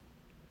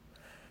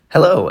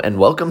Hello, and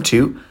welcome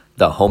to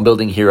The Home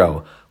Building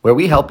Hero, where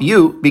we help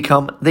you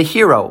become the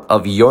hero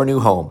of your new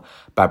home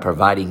by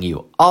providing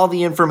you all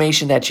the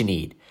information that you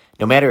need.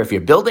 No matter if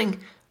you're building,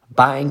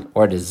 buying,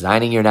 or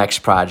designing your next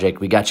project,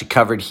 we got you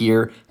covered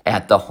here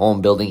at The Home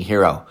Building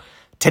Hero.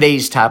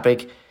 Today's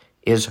topic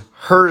is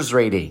HERS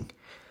rating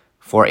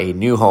for a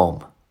new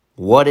home.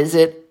 What is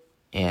it,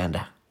 and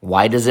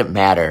why does it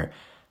matter?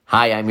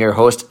 Hi, I'm your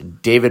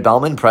host, David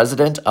Bellman,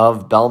 president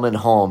of Bellman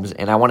Homes,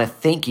 and I want to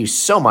thank you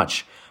so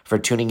much for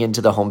tuning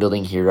into the Home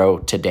Building Hero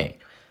today.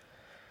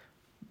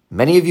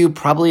 Many of you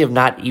probably have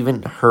not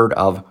even heard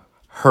of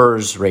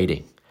HERS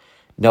rating.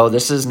 No,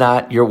 this is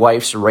not your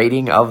wife's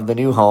rating of the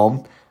new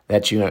home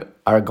that you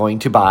are going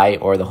to buy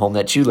or the home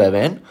that you live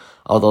in,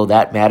 although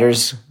that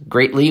matters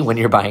greatly when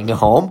you're buying a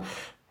home.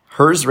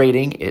 HERS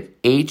rating is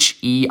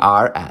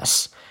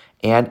HERS,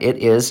 and it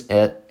is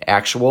an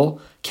actual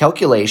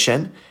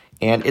calculation,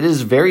 and it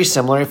is very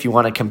similar if you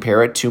want to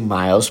compare it to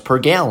miles per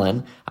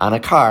gallon on a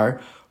car.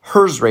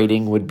 HERS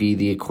rating would be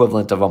the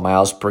equivalent of a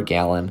miles per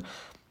gallon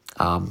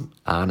on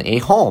a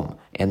home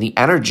and the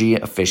energy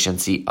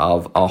efficiency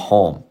of a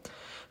home.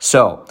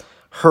 So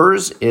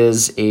HERS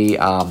is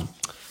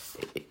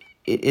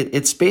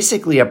it's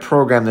basically a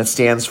program that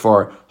stands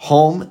for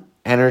Home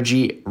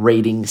Energy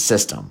Rating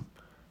System.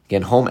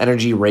 Again, Home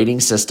Energy Rating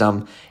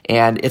System,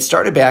 and it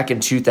started back in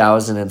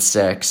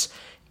 2006,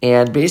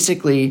 and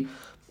basically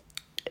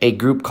a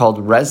group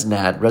called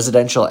ResNet,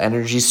 Residential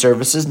Energy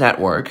Services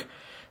Network,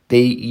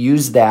 they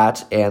used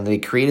that and they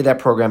created that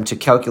program to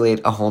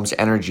calculate a home's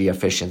energy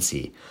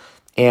efficiency.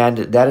 And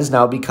that has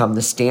now become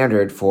the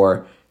standard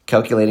for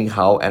calculating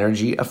how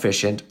energy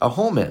efficient a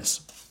home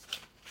is.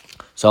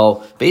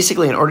 So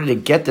basically, in order to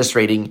get this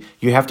rating,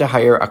 you have to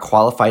hire a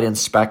qualified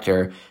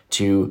inspector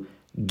to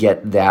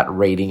get that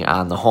rating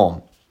on the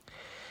home.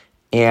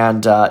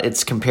 And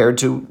it's compared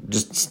to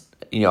just,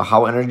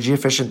 how energy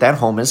efficient that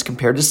home is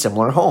compared to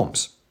similar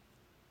homes.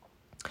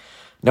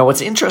 Now,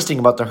 what's interesting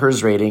about the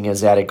HERS rating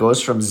is that it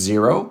goes from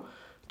 0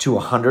 to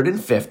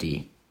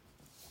 150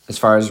 as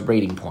far as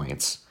rating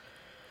points.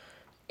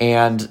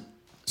 And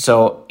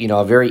so,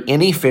 a very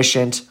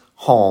inefficient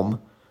home,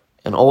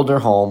 an older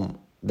home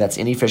that's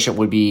inefficient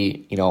would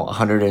be,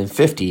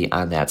 150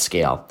 on that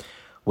scale.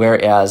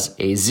 Whereas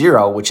a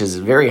 0, which is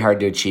very hard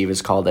to achieve,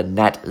 is called a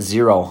net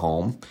zero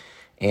home.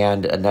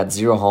 And a net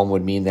zero home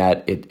would mean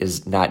that it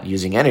is not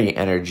using any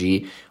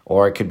energy,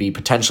 or it could be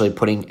potentially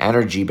putting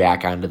energy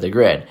back onto the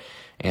grid.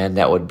 And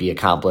that would be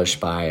accomplished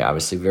by,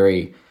 obviously,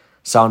 very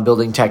sound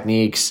building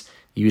techniques,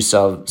 use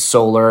of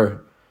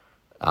solar,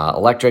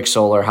 electric,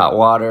 solar, hot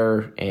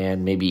water,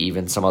 and maybe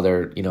even some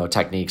other,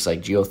 techniques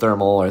like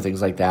geothermal or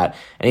things like that.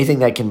 Anything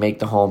that can make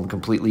the home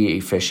completely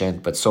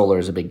efficient, but solar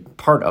is a big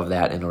part of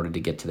that in order to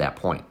get to that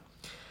point.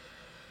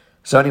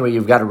 So anyway,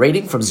 you've got a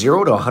rating from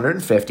 0 to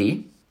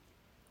 150,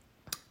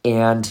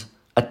 and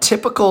a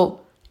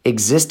typical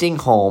existing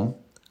home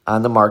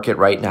on the market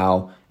right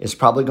now is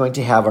probably going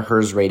to have a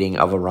HERS rating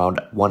of around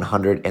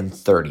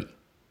 130.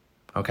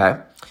 Okay?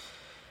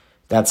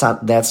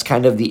 That's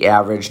kind of the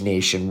average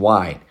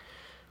nationwide.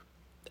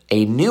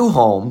 A new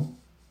home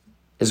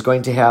is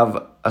going to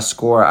have a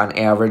score on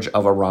average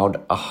of around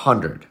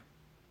 100.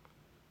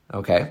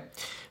 Okay?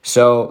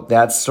 So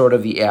that's sort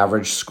of the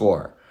average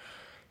score.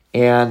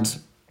 And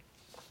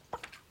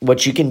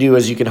what you can do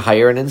is you can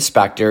hire an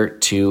inspector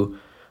to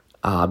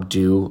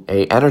do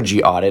an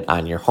energy audit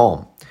on your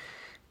home.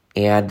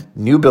 And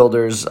new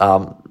builders,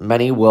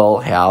 many will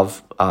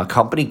have a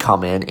company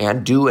come in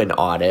and do an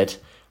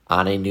audit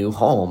on a new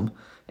home.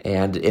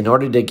 And in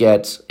order to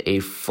get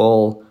a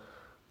full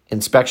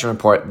inspection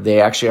report,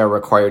 they actually are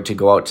required to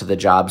go out to the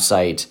job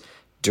site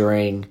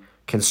during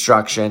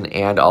construction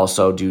and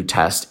also do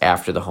tests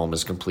after the home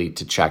is complete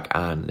to check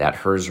on that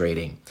HERS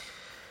rating.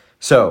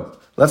 So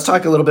let's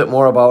talk a little bit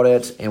more about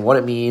it and what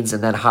it means,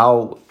 and then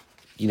how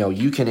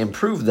you can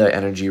improve the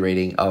energy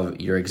rating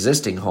of your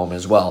existing home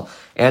as well.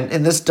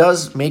 And this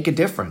does make a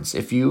difference.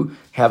 If you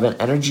have an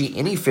energy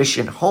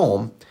inefficient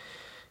home,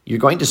 you're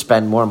going to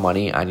spend more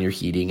money on your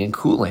heating and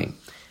cooling.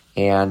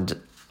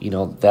 And,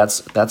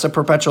 that's a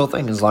perpetual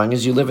thing. As long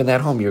as you live in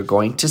that home, you're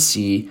going to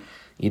see,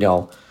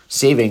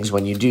 savings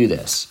when you do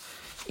this.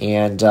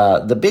 And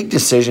the big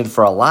decision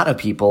for a lot of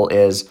people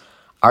is,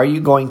 are you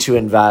going to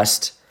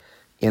invest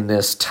in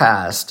this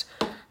test?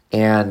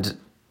 And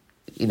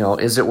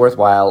is it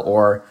worthwhile,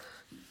 or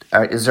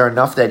is there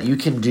enough that you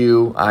can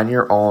do on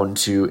your own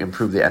to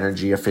improve the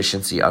energy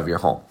efficiency of your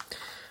home?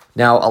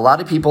 Now, a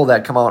lot of people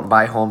that come out and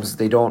buy homes,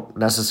 they don't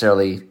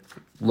necessarily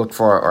look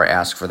for or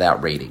ask for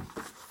that rating.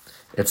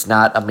 It's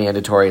not a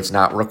mandatory, it's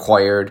not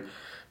required.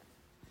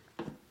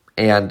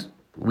 And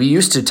we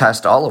used to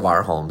test all of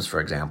our homes,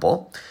 for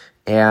example,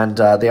 and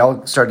they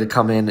all started to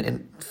come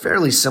in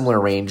fairly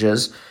similar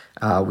ranges.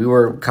 We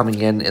were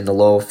coming in the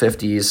low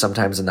 50s,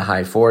 sometimes in the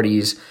high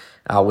 40s,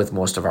 with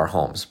most of our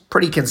homes,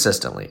 pretty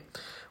consistently,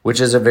 which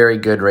is a very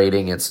good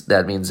rating.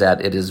 That means that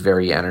it is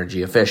very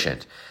energy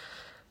efficient.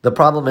 The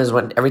problem is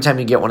when every time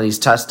you get one of these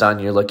tests done,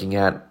 you're looking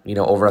at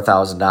over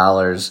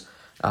 $1,000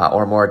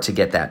 or more to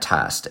get that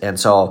test. And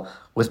so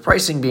with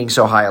pricing being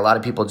so high, a lot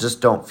of people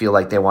just don't feel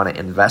like they want to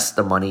invest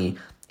the money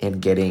in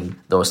getting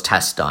those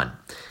tests done.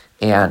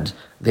 And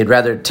they'd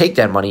rather take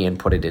that money and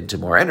put it into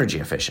more energy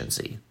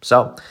efficiency.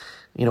 So,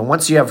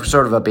 once you have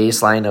sort of a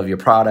baseline of your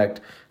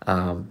product,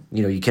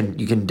 you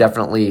can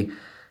definitely,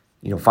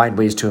 find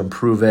ways to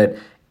improve it.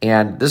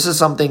 And this is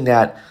something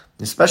that,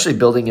 especially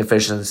building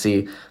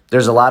efficiency,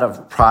 there's a lot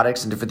of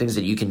products and different things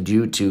that you can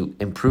do to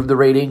improve the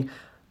rating,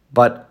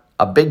 but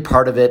a big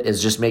part of it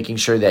is just making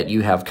sure that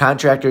you have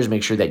contractors,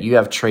 make sure that you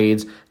have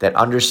trades that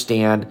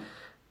understand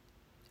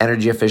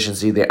energy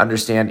efficiency, they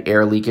understand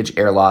air leakage,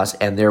 air loss,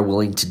 and they're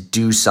willing to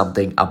do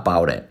something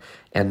about it.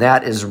 And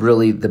that is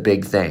really the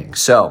big thing.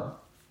 So,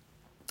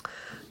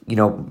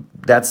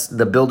 that's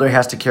the builder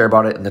has to care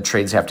about it and the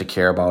trades have to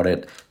care about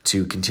it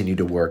to continue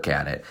to work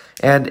at it.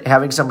 And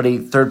having somebody,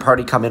 third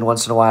party, come in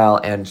once in a while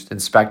and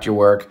inspect your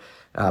work,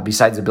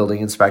 besides a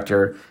building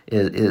inspector,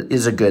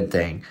 is a good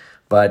thing.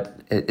 But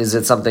is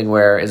it something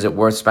where, is it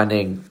worth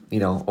spending,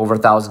 over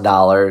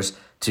 $1,000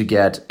 to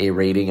get a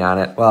rating on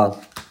it?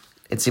 Well,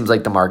 it seems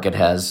like the market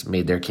has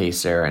made their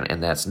case there,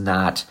 and that's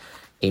not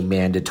a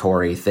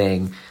mandatory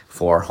thing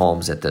for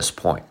homes at this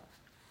point.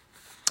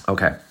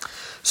 Okay,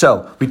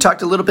 so we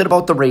talked a little bit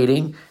about the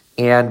rating,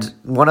 and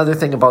one other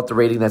thing about the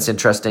rating that's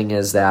interesting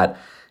is that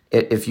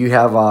if you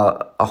have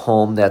a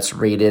home that's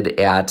rated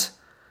at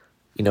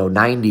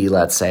 90,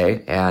 let's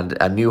say, and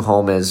a new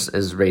home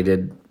is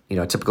rated,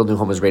 a typical new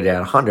home is rated at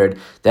 100,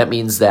 that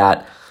means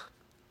that,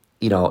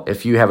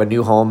 if you have a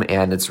new home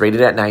and it's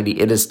rated at 90,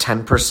 it is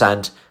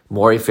 10%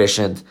 more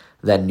efficient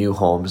than new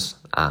homes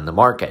on the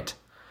market.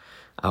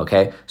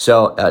 Okay,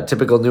 so a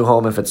typical new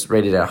home, if it's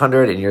rated at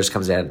 100 and yours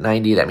comes in at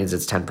 90, that means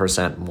it's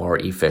 10% more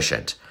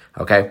efficient.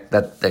 Okay,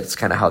 that's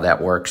kind of how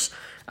that works.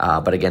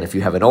 But again, if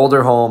you have an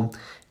older home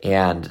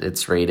and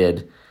it's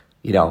rated,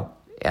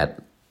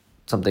 at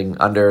something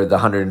under the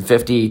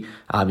 150, you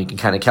can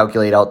kind of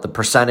calculate out the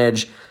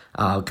percentage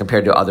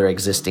compared to other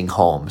existing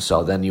homes.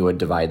 So then you would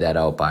divide that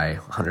out by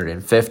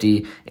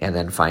 150 and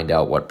then find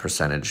out what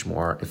percentage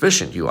more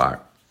efficient you are.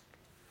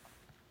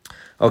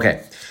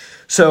 Okay,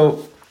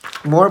 so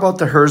more about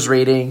the HERS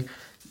rating.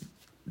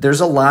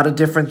 There's a lot of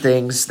different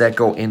things that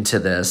go into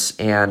this,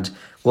 and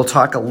we'll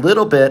talk a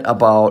little bit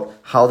about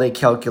how they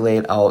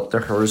calculate out the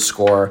HERS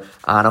score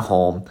on a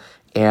home.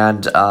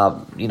 And,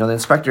 the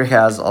inspector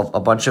has a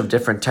bunch of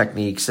different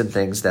techniques and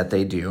things that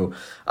they do.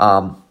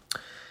 And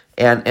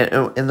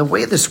the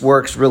way this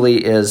works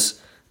really is,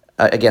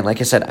 again, like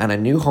I said, on a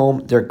new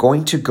home, they're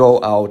going to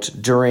go out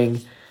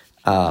during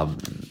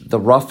the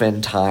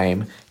rough-in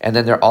time, and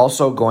then they're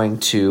also going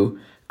to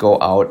go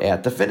out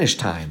at the finish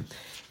time,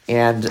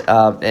 and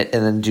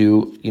then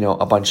do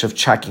a bunch of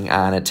checking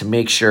on it to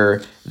make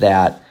sure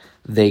that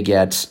they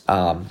get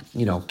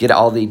get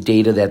all the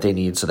data that they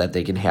need so that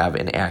they can have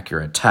an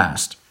accurate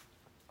test.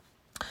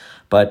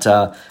 But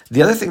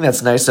the other thing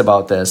that's nice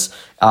about this,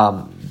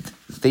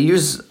 they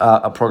use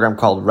a program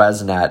called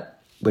ResNet,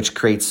 which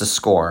creates the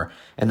score,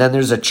 and then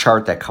there's a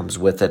chart that comes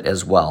with it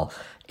as well.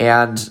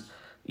 And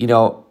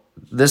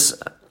this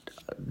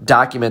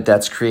document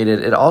that's created,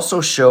 it also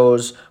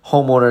shows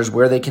homeowners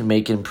where they can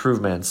make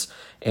improvements,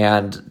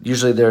 and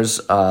usually there's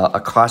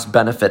a cost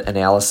benefit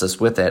analysis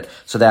with it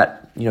so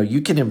that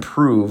you can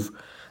improve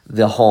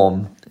the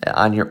home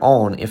on your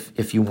own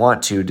if you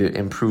want to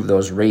improve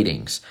those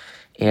ratings.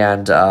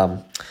 And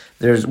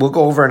we'll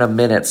go over in a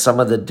minute some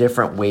of the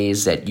different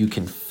ways that you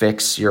can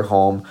fix your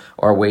home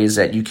or ways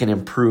that you can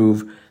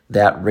improve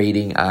that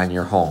rating on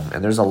your home.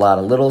 And there's a lot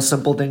of little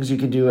simple things you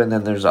can do, and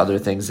then there's other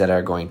things that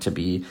are going to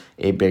be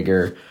a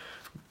bigger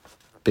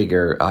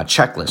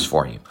checklist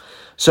for you.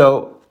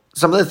 So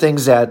some of the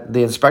things that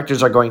the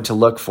inspectors are going to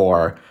look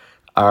for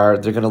they're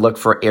going to look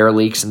for air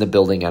leaks in the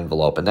building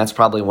envelope, and that's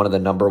probably one of the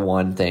number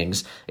one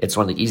things. It's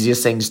one of the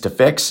easiest things to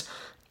fix,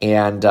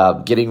 and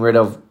getting rid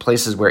of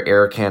places where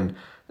air can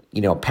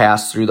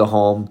pass through the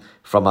home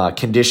from a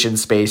conditioned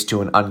space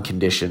to an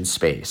unconditioned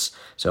space.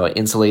 So an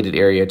insulated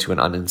area to an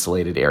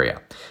uninsulated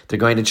area. They're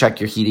going to check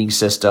your heating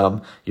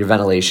system, your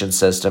ventilation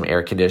system,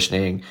 air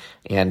conditioning,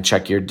 and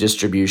check your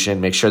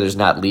distribution, make sure there's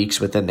not leaks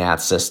within that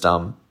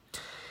system.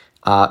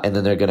 And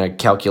then they're going to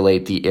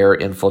calculate the air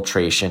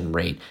infiltration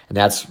rate. And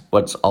that's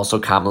what's also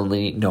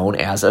commonly known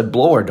as a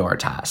blower door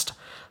test.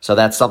 So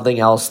that's something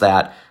else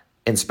that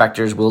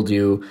inspectors will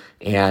do,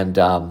 and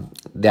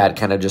that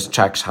kind of just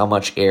checks how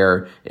much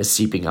air is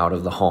seeping out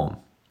of the home.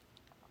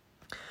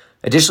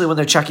 Additionally, when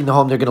they're checking the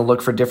home, they're going to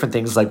look for different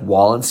things like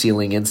wall and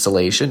ceiling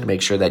insulation to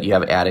make sure that you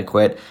have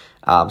adequate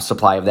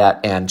supply of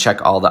that, and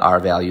check all the R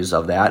values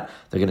of that.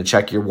 They're going to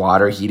check your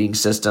water heating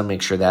system,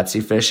 make sure that's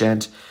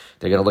efficient.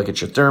 They're going to look at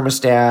your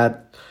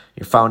thermostat,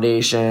 your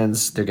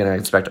foundations. They're going to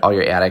inspect all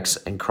your attics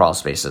and crawl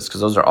spaces,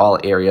 because those are all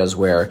areas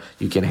where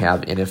you can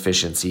have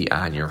inefficiency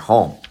on your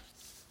home.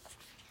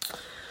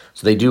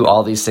 So they do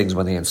all these things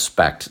when they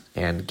inspect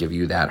and give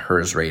you that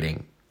HERS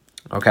rating.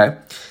 Okay?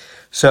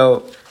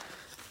 So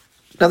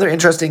another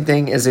interesting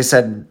thing is they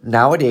said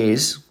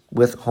nowadays,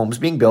 with homes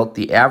being built,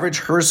 the average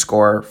HERS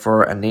score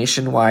for a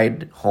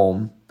nationwide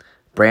home,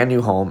 brand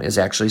new home, is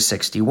actually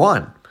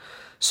 61.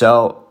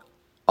 So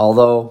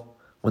although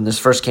when this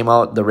first came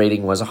out, the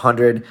rating was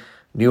 100,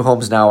 new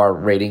homes now are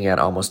rating at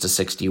almost a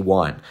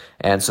 61.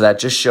 And so that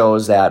just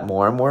shows that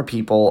more and more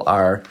people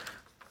are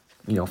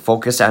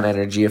focused on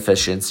energy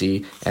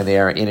efficiency, and they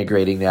are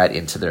integrating that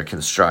into their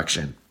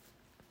construction.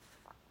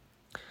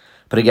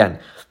 But again,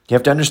 you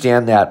have to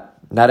understand that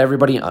not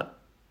everybody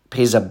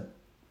pays a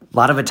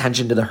lot of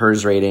attention to the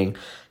HERS rating,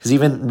 because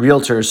even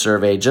realtors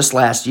surveyed just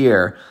last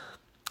year,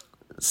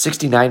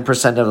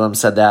 69% of them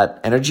said that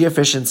energy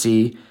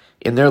efficiency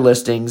in their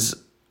listings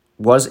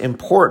was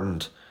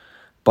important,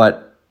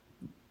 but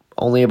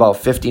only about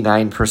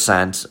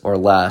 59% or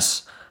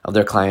less of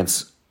their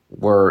clients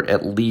were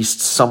at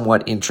least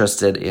somewhat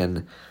interested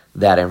in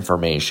that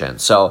information.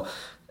 So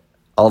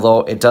although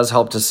it does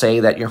help to say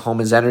that your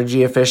home is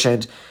energy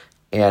efficient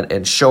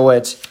and show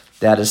it,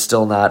 that is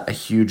still not a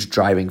huge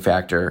driving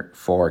factor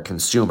for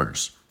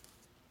consumers.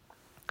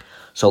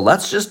 So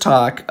let's just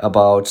talk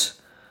about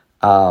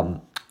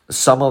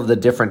some of the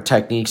different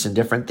techniques and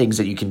different things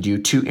that you can do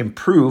to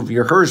improve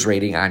your HERS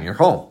rating on your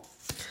home.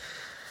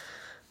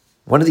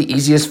 One of the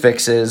easiest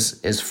fixes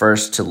is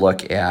first to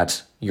look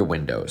at your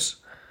windows.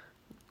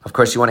 Of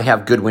course, you want to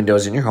have good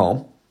windows in your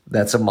home.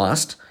 That's a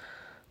must.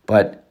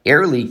 But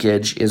air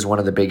leakage is one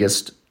of the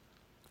biggest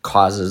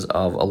causes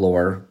of a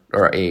lower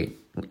or a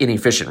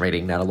inefficient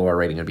rating. Not a lower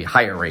rating, it would be a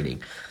higher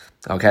rating.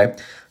 Okay?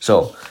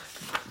 So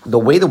the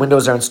way the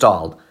windows are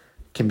installed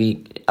can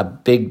be a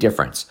big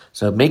difference.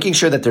 So making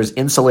sure that there's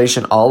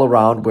insulation all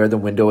around where the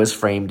window is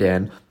framed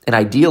in, and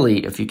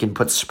ideally if you can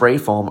put spray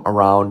foam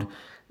around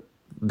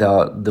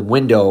the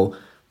window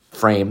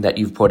frame that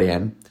you've put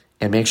in,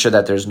 and make sure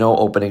that there's no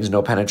openings,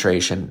 no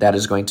penetration, that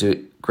is going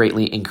to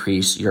greatly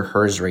increase your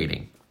HERS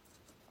rating.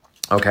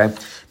 Okay?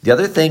 The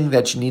other thing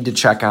that you need to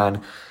check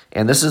on,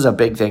 and this is a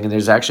big thing, and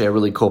there's actually a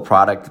really cool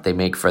product that they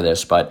make for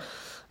this, but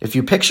if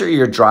you picture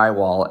your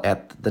drywall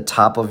at the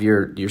top of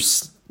your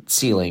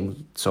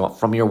ceiling, so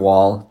from your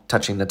wall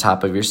touching the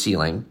top of your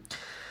ceiling,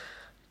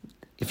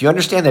 if you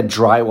understand that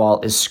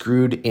drywall is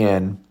screwed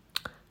in,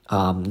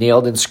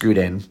 nailed and screwed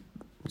in,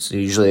 so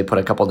usually they put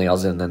a couple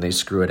nails in and then they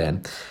screw it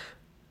in.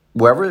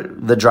 Wherever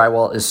the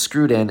drywall is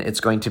screwed in, it's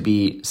going to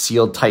be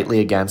sealed tightly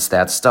against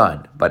that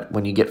stud. But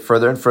when you get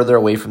further and further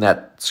away from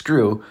that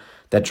screw,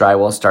 that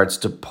drywall starts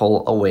to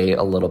pull away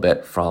a little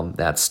bit from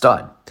that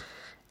stud.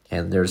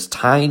 And there's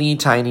tiny,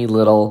 tiny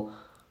little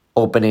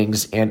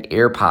openings and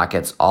air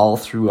pockets all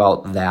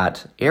throughout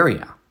that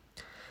area.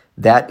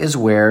 That is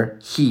where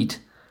heat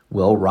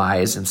will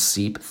rise and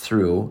seep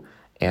through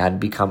and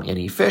become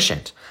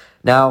inefficient.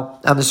 Now,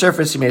 on the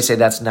surface, you may say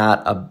that's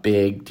not a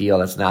big deal.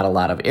 That's not a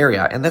lot of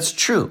area. And that's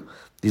true.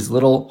 These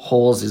little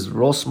holes, these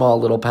real small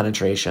little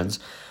penetrations.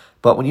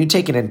 But when you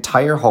take an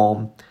entire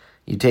home,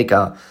 you take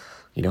a,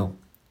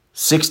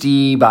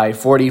 60 by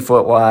 40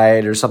 foot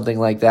wide or something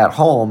like that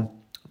home,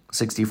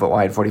 60 foot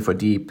wide, 40 foot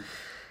deep,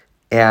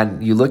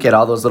 and you look at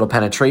all those little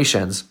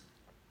penetrations,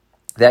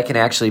 that can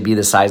actually be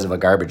the size of a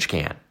garbage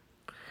can.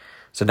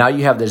 So now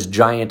you have this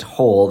giant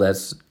hole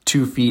that's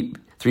 2 feet,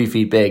 3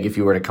 feet big, if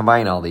you were to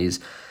combine all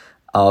these,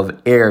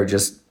 of air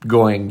just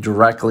going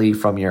directly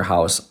from your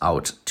house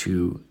out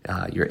to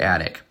your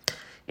attic.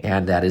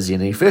 And that is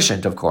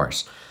inefficient, of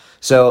course.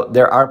 So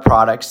there are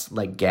products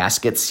like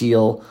gasket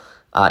seal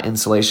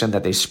insulation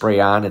that they spray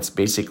on. It's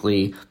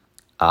basically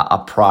a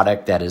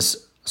product that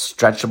is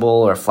stretchable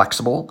or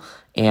flexible,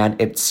 and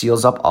it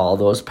seals up all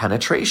those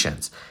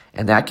penetrations.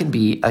 And that can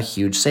be a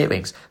huge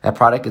savings. That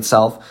product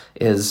itself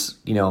is,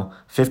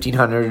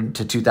 $1,500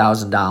 to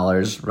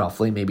 $2,000,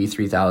 roughly, maybe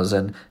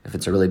 $3,000 if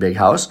it's a really big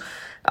house.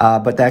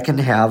 But that can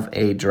have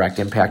a direct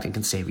impact and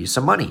can save you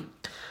some money.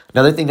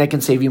 Another thing that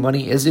can save you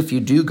money is if you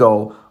do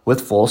go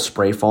with full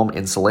spray foam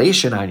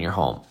insulation on your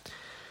home.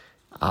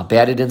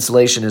 Batted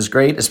insulation is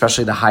great,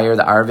 especially the higher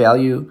the R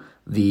value,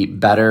 the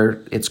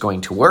better it's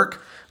going to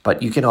work.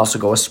 But you can also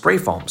go with spray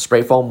foam.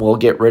 Spray foam will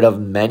get rid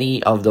of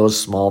many of those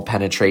small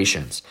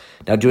penetrations.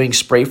 Now, doing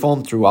spray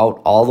foam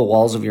throughout all the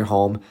walls of your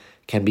home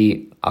can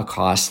be a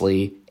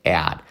costly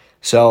add.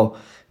 So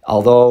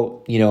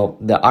although,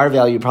 the R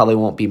value probably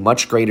won't be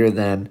much greater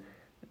than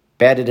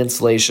batted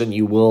insulation,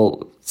 you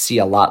will see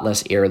a lot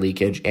less air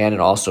leakage, and it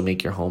also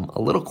make your home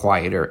a little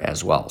quieter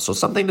as well. So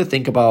something to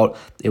think about.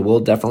 It will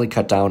definitely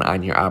cut down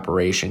on your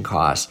operation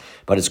costs,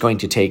 but it's going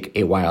to take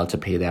a while to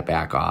pay that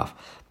back off.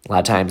 A lot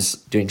of times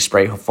doing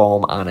spray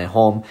foam on a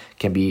home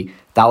can be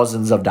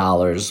thousands of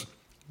dollars,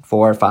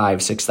 $4,000,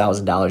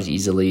 $5,000, $6,000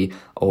 easily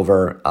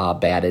over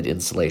batted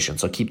insulation.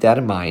 So keep that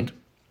in mind.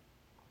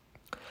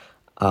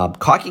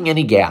 Caulking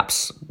any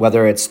gaps,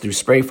 whether it's through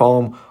spray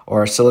foam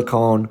or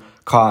silicone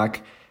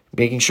caulk,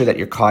 making sure that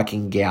you're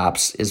caulking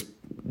gaps is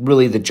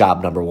really the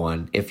job number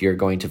one. If you're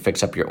going to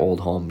fix up your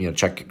old home,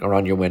 check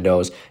around your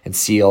windows and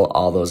seal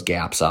all those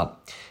gaps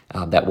up.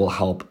 That will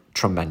help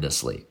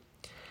tremendously.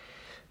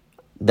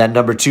 Then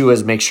number two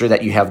is make sure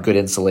that you have good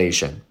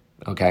insulation,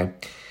 okay?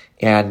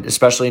 And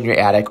especially in your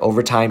attic,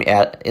 over time,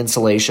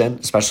 insulation,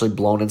 especially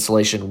blown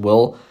insulation,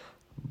 will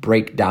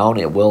break down.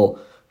 It will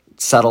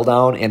settle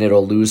down and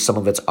it'll lose some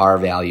of its R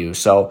value.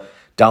 So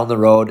down the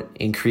road,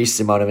 increase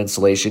the amount of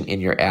insulation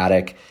in your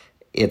attic.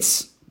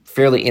 it's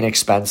fairly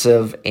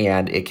inexpensive,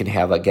 and it can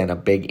have, again, a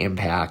big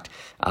impact.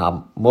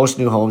 Most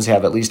new homes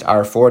have at least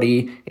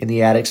R40 in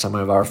the attic. Some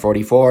have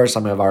R44,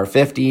 some have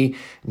R50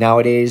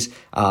 nowadays.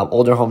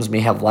 Older homes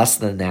may have less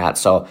than that,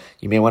 so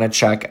you may want to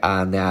check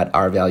on that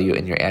R value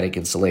in your attic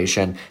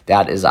insulation.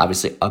 That is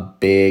obviously a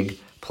big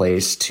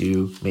place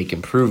to make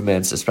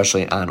improvements,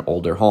 especially on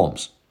older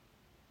homes.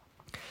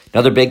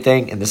 Another big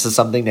thing, and this is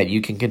something that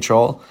you can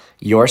control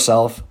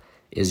yourself,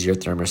 is your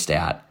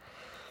thermostat.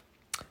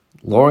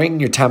 Lowering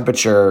your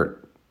temperature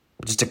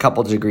just a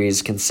couple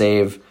degrees can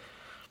save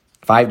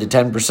 5 to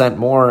 10%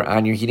 more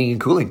on your heating and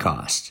cooling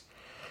costs.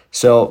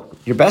 So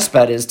your best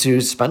bet is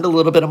to spend a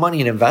little bit of money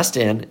and invest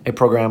in a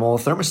programmable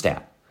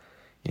thermostat.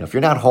 If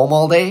you're not home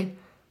all day,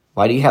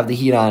 why do you have the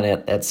heat on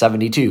at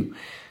 72?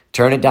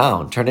 Turn it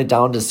down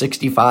to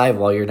 65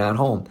 while you're not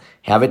home.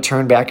 Have it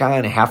turned back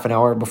on a half an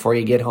hour before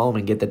you get home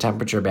and get the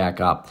temperature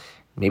back up.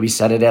 Maybe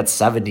set it at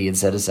 70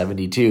 instead of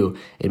 72.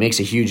 It makes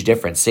a huge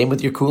difference. Same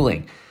with your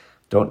cooling.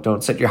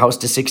 Don't set your house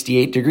to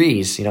 68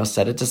 degrees.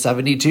 Set it to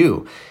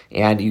 72.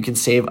 And you can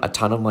save a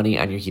ton of money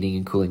on your heating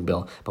and cooling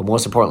bill. But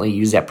most importantly,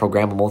 use that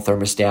programmable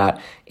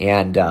thermostat.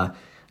 And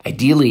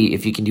ideally,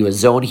 if you can do a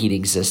zone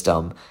heating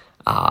system,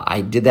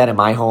 I did that in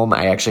my home.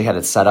 I actually had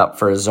it set up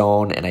for a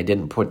zone, and I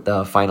didn't put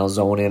the final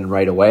zone in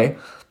right away.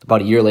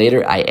 About a year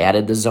later, I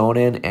added the zone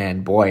in,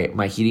 and boy,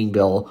 my heating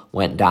bill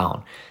went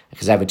down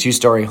because I have a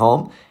 2-story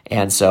home.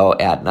 And so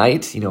at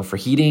night, for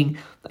heating,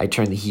 I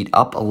turned the heat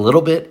up a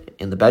little bit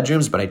in the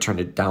bedrooms, but I turned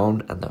it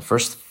down on the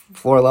first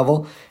floor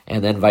level,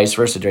 and then vice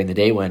versa during the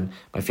day when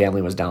my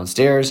family was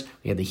downstairs.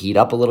 We had the heat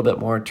up a little bit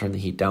more, turned the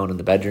heat down in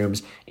the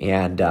bedrooms,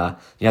 and I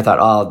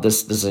thought,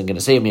 this isn't going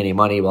to save me any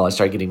money. Well, I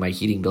started getting my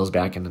heating bills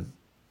back, and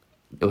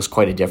it was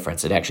quite a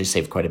difference. It actually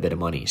saved quite a bit of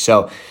money.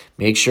 So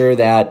make sure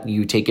that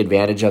you take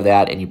advantage of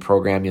that and you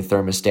program your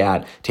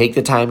thermostat. Take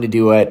the time to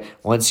do it.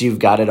 Once you've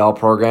got it all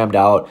programmed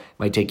out, it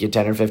might take you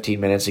 10 or 15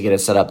 minutes to get it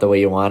set up the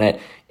way you want it.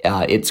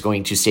 It's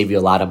going to save you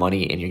a lot of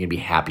money, and you're going to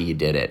be happy you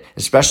did it,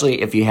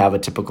 especially if you have a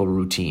typical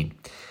routine.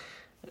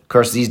 Of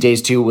course, these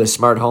days too, with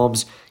smart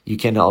homes, you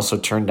can also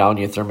turn down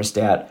your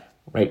thermostat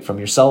right from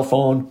your cell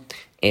phone.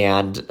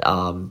 And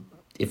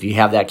if you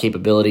have that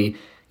capability,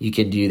 you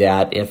can do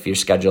that if your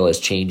schedule is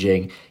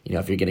changing.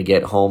 If you're going to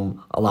get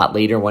home a lot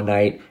later one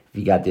night, if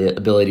you got the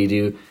ability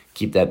to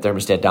keep that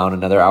thermostat down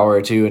another hour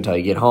or two until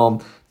you get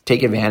home,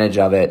 take advantage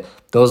of it.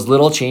 Those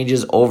little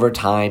changes over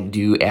time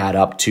do add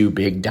up to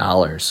big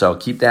dollars. So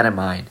keep that in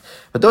mind.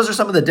 But those are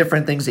some of the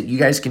different things that you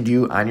guys can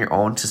do on your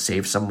own to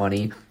save some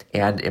money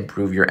and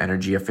improve your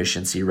energy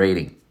efficiency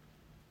rating.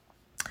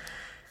 A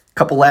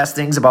couple last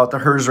things about the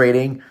HERS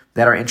rating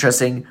that are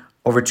interesting.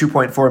 Over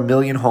 2.4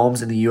 million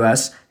homes in the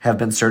U.S. have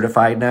been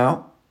certified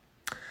now.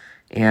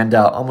 And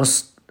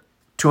almost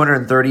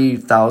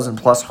 230,000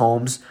 plus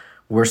homes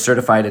were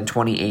certified in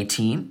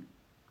 2018.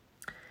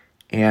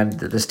 And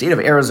the state of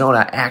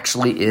Arizona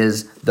actually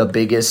is the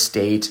biggest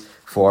state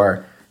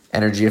for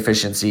energy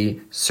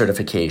efficiency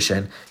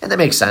certification. And that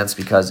makes sense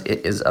because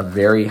it is a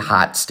very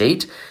hot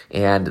state,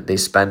 and they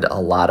spend a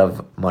lot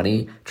of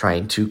money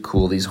trying to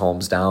cool these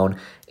homes down.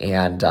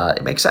 And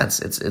it makes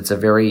sense. It's a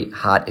very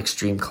hot,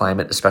 extreme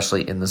climate,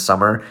 especially in the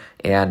summer.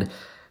 And,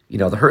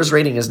 the HERS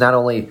rating is not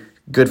only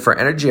good for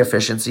energy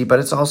efficiency, but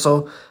it's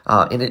also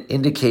an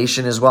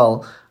indication as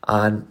well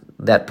on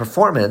that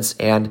performance,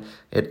 and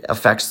it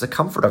affects the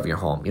comfort of your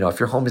home. If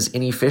your home is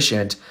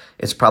inefficient,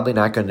 it's probably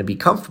not going to be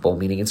comfortable,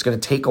 meaning it's going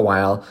to take a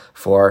while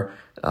for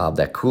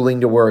that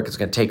cooling to work. It's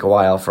going to take a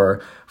while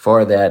for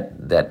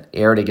that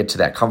air to get to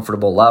that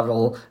comfortable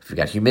level. If you've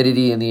got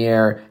humidity in the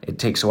air, it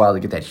takes a while to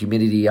get that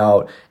humidity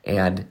out,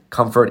 and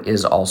comfort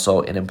is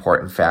also an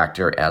important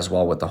factor as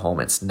well with the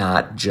home. It's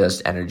not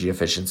just energy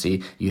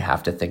efficiency. You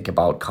have to think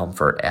about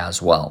comfort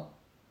as well.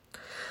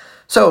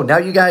 So now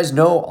you guys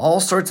know all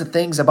sorts of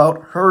things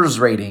about HERS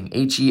rating,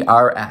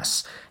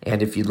 HERS.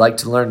 And if you'd like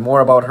to learn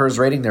more about HERS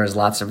rating, there's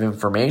lots of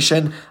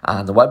information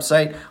on the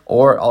website,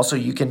 or also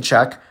you can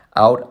check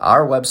out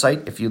our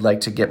website if you'd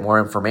like to get more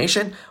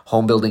information,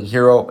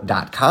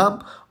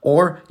 homebuildinghero.com,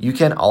 or you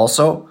can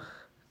also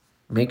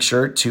make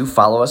sure to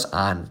follow us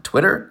on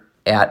Twitter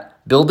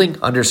at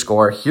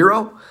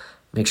building_hero.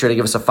 Make sure to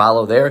give us a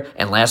follow there.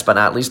 And last but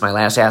not least, my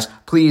last ask,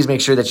 please make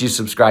sure that you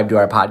subscribe to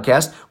our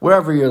podcast.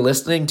 Wherever you're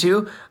listening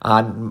to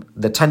on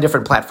the 10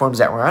 different platforms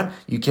that we're on,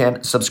 you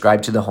can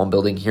subscribe to the Home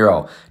Building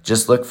Hero.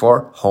 Just look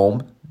for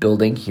Home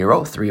Building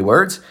Hero, 3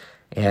 words,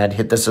 and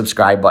hit the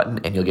subscribe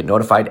button, and you'll get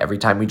notified every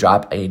time we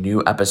drop a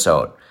new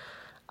episode.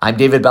 I'm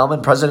David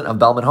Bellman, president of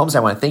Bellman Homes. I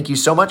want to thank you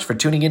so much for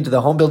tuning into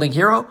the Home Building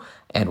Hero,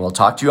 and we'll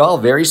talk to you all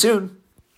very soon.